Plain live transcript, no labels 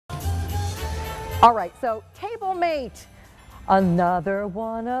All right, so TableMate, another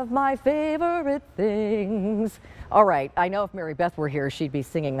one of my favorite things. All right, I know if Mary Beth were here, she'd be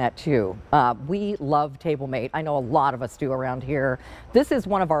singing that too. We love TableMate. I know a lot of us do around here. This is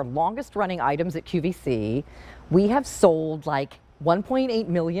one of our longest running items at QVC. We have sold like 1.8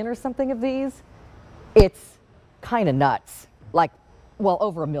 million or something of these. It's kind of nuts, like, well,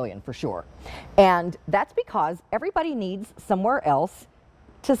 over 1 million for sure. And that's because everybody needs somewhere else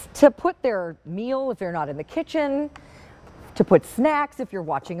to put their meal if they're not in the kitchen, to put snacks if you're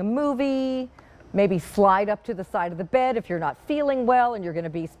watching a movie, maybe slide up to the side of the bed if you're not feeling well and you're going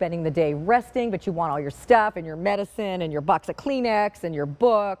to be spending the day resting, but you want all your stuff and your medicine and your box of Kleenex and your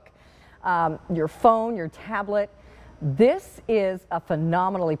book, your phone, your tablet. This is a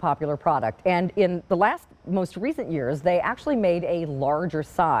phenomenally popular product, and in the most recent years, they actually made a larger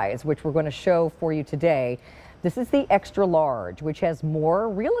size, which we're going to show for you today. This is the extra large, which has more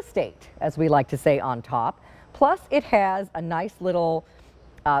real estate, as we like to say, on top. Plus, it has a nice little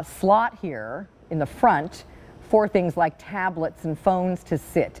slot here in the front for things like tablets and phones to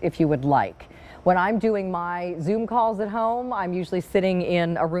sit if you would like. When I'm doing my Zoom calls at home, I'm usually sitting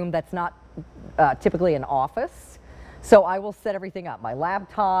in a room that's not typically an office. So I will set everything up, my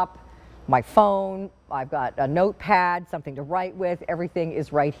laptop, my phone, I've got a notepad, something to write with, everything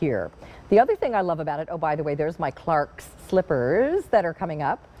is right here. The other thing I love about it, oh, by the way, there's my Clark's slippers that are coming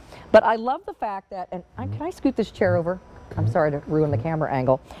up. But I love the fact that, and can I scoot this chair over? I'm sorry to ruin the camera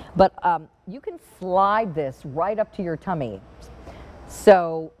angle, but you can slide this right up to your tummy.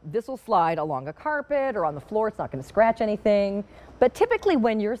 So this will slide along a carpet or on the floor. It's not going to scratch anything. But typically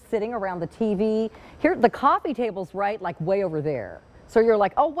when you're sitting around the TV, here the coffee table's right like way over there. So you're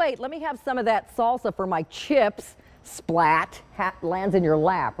like, oh wait, let me have some of that salsa for my chips. Splat, lands in your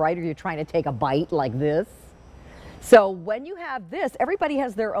lap, right? Or you're trying to take a bite like this. So when you have this, everybody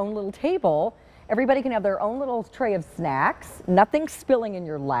has their own little table. Everybody can have their own little tray of snacks, nothing spilling in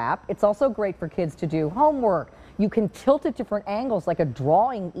your lap. It's also great for kids to do homework. You can tilt at different angles like a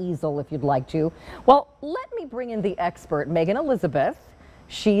drawing easel if you'd like to. Well, let me bring in the expert, Megan Elizabeth.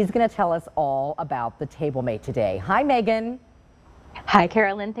 She's going to tell us all about the TableMate today. Hi, Megan. Hi,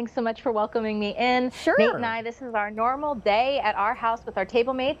 Carolyn. Thanks so much for welcoming me in. Sure. Nate and I, this is our normal day at our house with our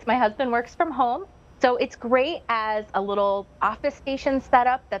TableMates. My husband works from home. So it's great as a little office station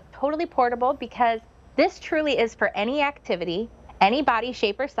setup that's totally portable, because this truly is for any activity, any body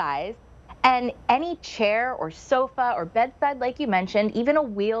shape or size, and any chair or sofa or bedside, like you mentioned, even a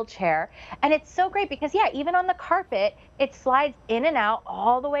wheelchair. And it's so great because, yeah, even on the carpet, it slides in and out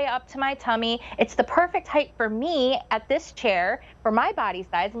all the way up to my tummy. It's the perfect height for me at this chair for my body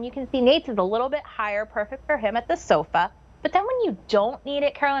size. And you can see Nate's is a little bit higher, perfect for him at the sofa. But then when you don't need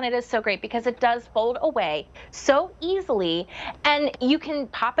it, Carolyn, it is so great because it does fold away so easily, and you can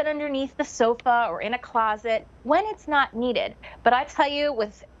pop it underneath the sofa or in a closet when it's not needed. But I tell you,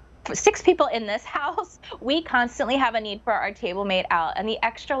 with 6 people in this house, we constantly have a need for our TableMate out, and the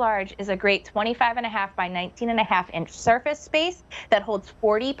extra large is a great 25.5 by 19.5 inch surface space that holds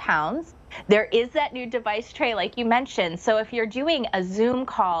 40 pounds. There is that new device tray like you mentioned, so if you're doing a Zoom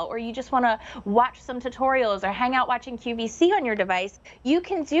call or you just want to watch some tutorials or hang out watching QVC on your device, you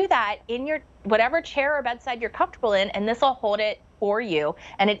can do that in your whatever chair or bedside you're comfortable in, and this will hold it for you.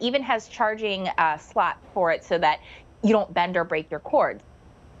 And it even has charging slot for it so that you don't bend or break your cords.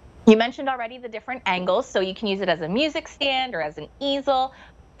 You mentioned already the different angles, so you can use it as a music stand or as an easel.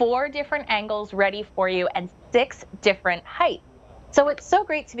 4 different angles ready for you and 6 different heights. So it's so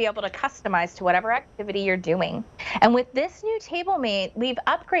great to be able to customize to whatever activity you're doing. And with this new TableMate, we've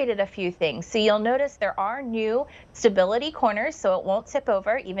upgraded a few things. So you'll notice there are new stability corners, so it won't tip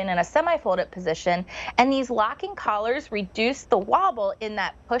over even in a semi-folded position. And these locking collars reduce the wobble in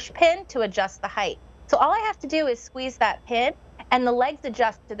that push pin to adjust the height. So all I have to do is squeeze that pin and the legs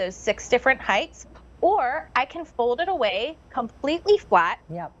adjust to those 6 different heights. Or I can fold it away completely flat,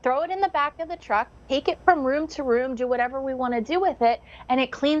 throw it in the back of the truck, take it from room to room, do whatever we want to do with it, and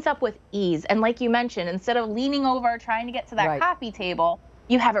it cleans up with ease. And like you mentioned, instead of leaning over trying to get to that coffee table,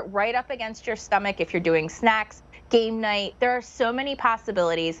 you have it right up against your stomach if you're doing snacks, game night. There are so many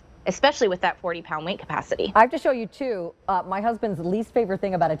possibilities, especially with that 40-pound weight capacity. I have to show you too, my husband's least favorite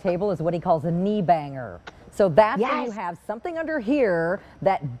thing about a table is what he calls a knee banger. So that's when you have something under here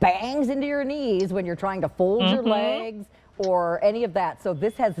that bangs into your knees when you're trying to fold your legs or any of that. So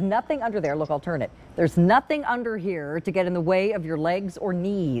this has nothing under there. Look, I'll turn it. There's nothing under here to get in the way of your legs or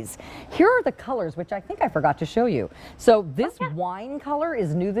knees. Here are the colors, which I think I forgot to show you. So this wine color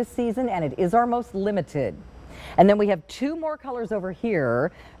is new this season, and it is our most limited. And then we have 2 more colors over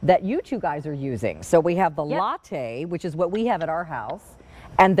here that you 2 guys are using. So we have the latte, which is what we have at our house.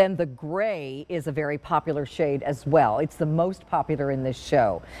 And then the gray is a very popular shade as well. It's the most popular in this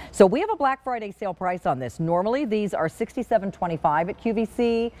show. So we have a Black Friday sale price on this. Normally these are $67.25 at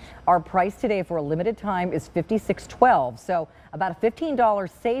QVC. Our price today for a limited time is $56.12. So about a $15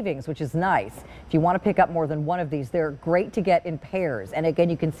 savings, which is nice. If you want to pick up more than one of these, they're great to get in pairs. And again,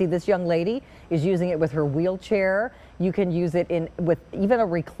 you can see this young lady is using it with her wheelchair. You can use it with even a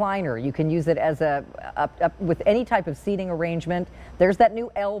recliner. You can use it as with any type of seating arrangement. There's that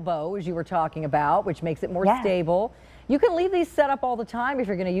new elbow, as you were talking about, which makes it more stable. You can leave these set up all the time if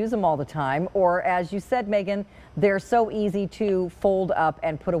you're going to use them all the time. Or as you said, Megan, they're so easy to fold up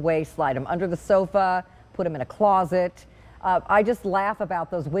and put away, slide them under the sofa, put them in a closet. I just laugh about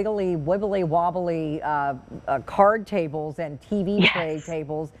those wiggly, wibbly, wobbly card tables and TV tray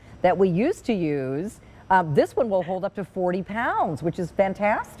tables that we used to use. This one will hold up to 40 pounds, which is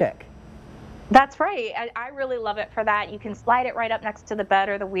fantastic. That's right. I really love it for that. You can slide it right up next to the bed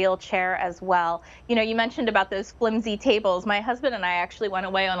or the wheelchair as well. You know, you mentioned about those flimsy tables. My husband and I actually went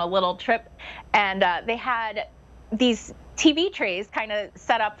away on a little trip, and they had these TV trays kind of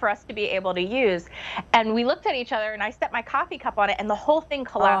set up for us to be able to use. And we looked at each other, and I set my coffee cup on it, and the whole thing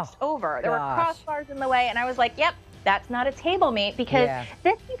collapsed over. There were crossbars in the way, and I was like, yep. That's not a TableMate, because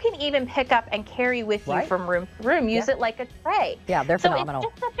this you can even pick up and carry with you from room to room. Use it like a tray. Yeah, they're phenomenal. So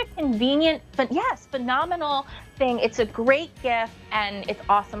it's just such a convenient, phenomenal thing. It's a great gift, and it's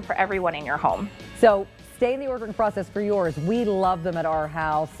awesome for everyone in your home. So stay in the ordering process for yours. We love them at our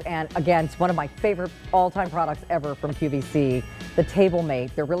house. And again, it's one of my favorite all-time products ever from QVC, the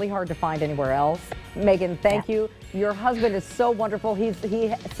TableMate. They're really hard to find anywhere else. Megan, thank you. Your husband is so wonderful. He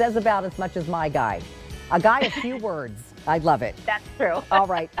says about as much as my guy. A guy of few words. I love it. That's true. All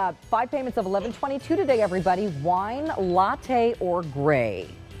right. 5 payments of $11.22 today, everybody. Wine, latte, or gray.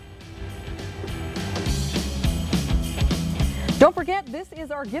 Don't forget, this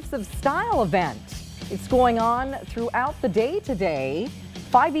is our Gifts of Style event. It's going on throughout the day today.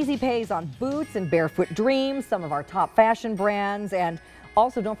 5 easy pays on boots and Barefoot Dreams, some of our top fashion brands. And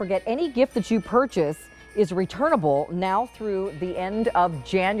also, don't forget, any gift that you purchase is returnable now through the end of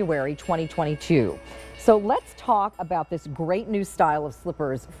January 2022. So let's talk about this great new style of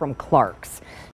slippers from Clark's.